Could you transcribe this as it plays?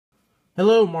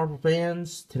Hello Marvel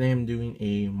fans, today I'm doing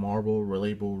a Marvel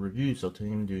relatable review. So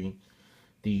today I'm doing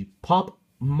the Pop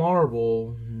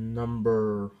Marvel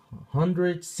number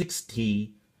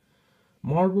 160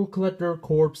 Marvel Collector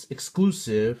Corps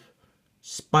exclusive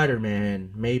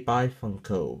Spider-Man made by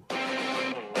Funko.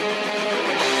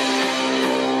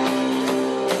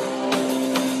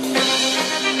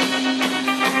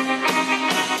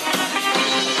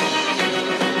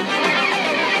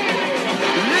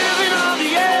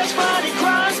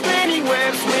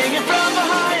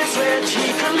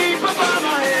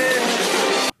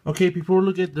 Okay, before we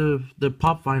look at the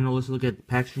pop vinyl, let's look at the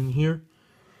packaging here.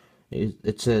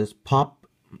 It says pop,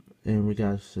 and we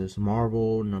got this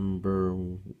Marvel number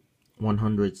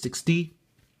 160.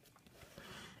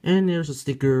 And there's a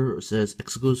sticker that says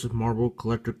exclusive Marvel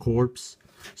Collector Corps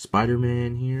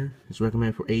Spider-Man here. It's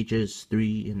recommended for ages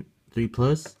 3 and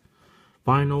 3+.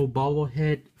 Final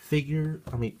bobblehead figure,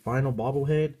 final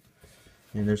bobblehead.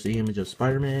 And there's the image of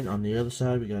Spider-Man. On the other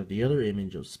side, we got the other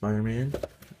image of Spider-Man.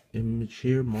 Image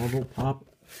here, Marvel Pop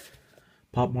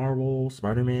Marvel,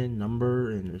 Spider-Man number,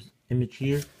 and there's image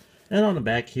here. And on the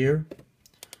back here,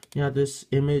 you got this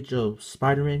image of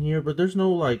Spider-Man here, but there's no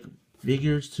like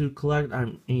figures to collect.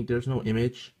 There's no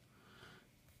image.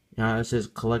 Yeah, it says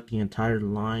collect the entire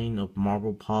line of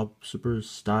Marvel Pop super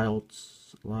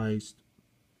stylized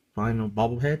final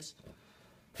bobbleheads.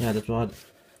 Yeah, that's what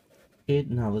it.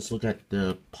 Now let's look at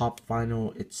the Pop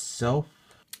vinyl itself.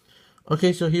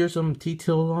 Okay, so here's some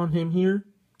details on him here.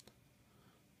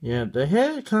 Yeah, the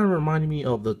head kind of reminded me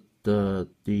of the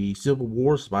Civil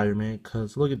War Spider-Man,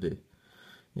 cause look at this.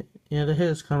 Yeah, the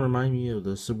head kind of reminding me of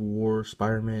the Civil War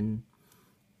Spider-Man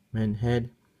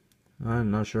head.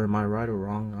 I'm not sure, am I right or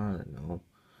wrong? I don't know.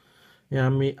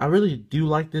 Yeah, I really do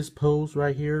like this pose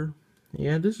right here.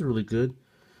 Yeah, this is really good.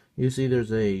 You see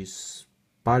there's a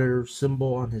spider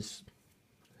symbol on his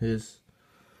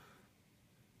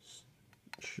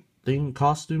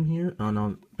costume here. On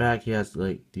the back he has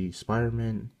like the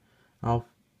Spider-Man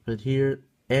outfit here,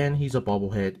 and he's a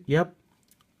bobblehead. Yep,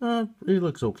 it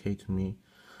looks okay to me.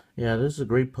 Yeah, this is a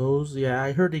great pose. Yeah,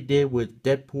 I heard they did with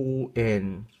Deadpool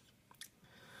and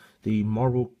the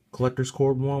Marvel Collector's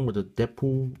Corps one with the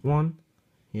Deadpool one.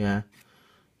 Yeah,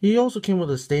 he also came with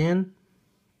a stand,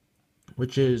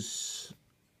 which is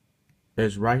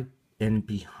right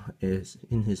and is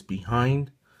in his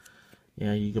behind.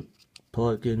 Yeah, you can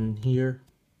plug in here.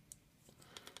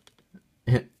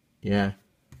 Yeah.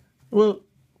 Well,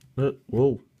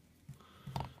 whoa.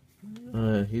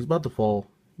 He's about to fall.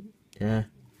 Yeah.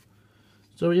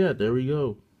 So yeah, there we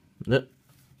go. Come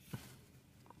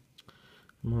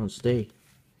on, stay.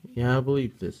 Yeah, I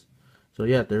believe this. So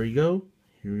yeah, there we go.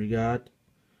 Here we got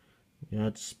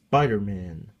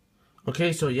Spider-Man.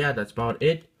 Okay, so yeah, that's about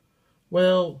it.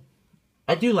 Well,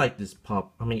 I do like this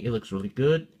pop. It looks really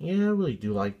good. Yeah, I really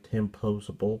do like him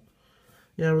poseable.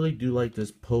 Yeah, I really do like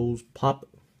this pose pop.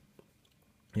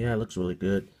 Yeah, it looks really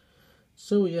good.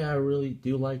 So yeah, I really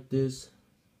do like this.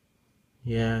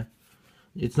 Yeah.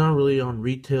 It's not really on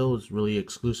retail, it's really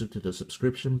exclusive to the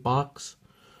subscription box.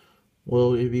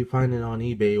 Well, if you find it on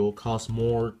eBay, it will cost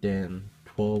more than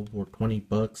 12 or 20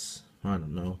 bucks. I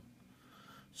don't know.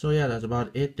 So yeah, that's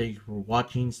about it. Thank you for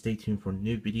watching. Stay tuned for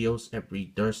new videos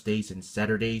every Thursdays and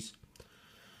Saturdays.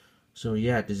 So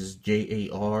yeah, this is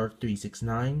J.A.R.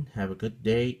 369. Have a good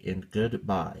day and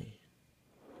goodbye.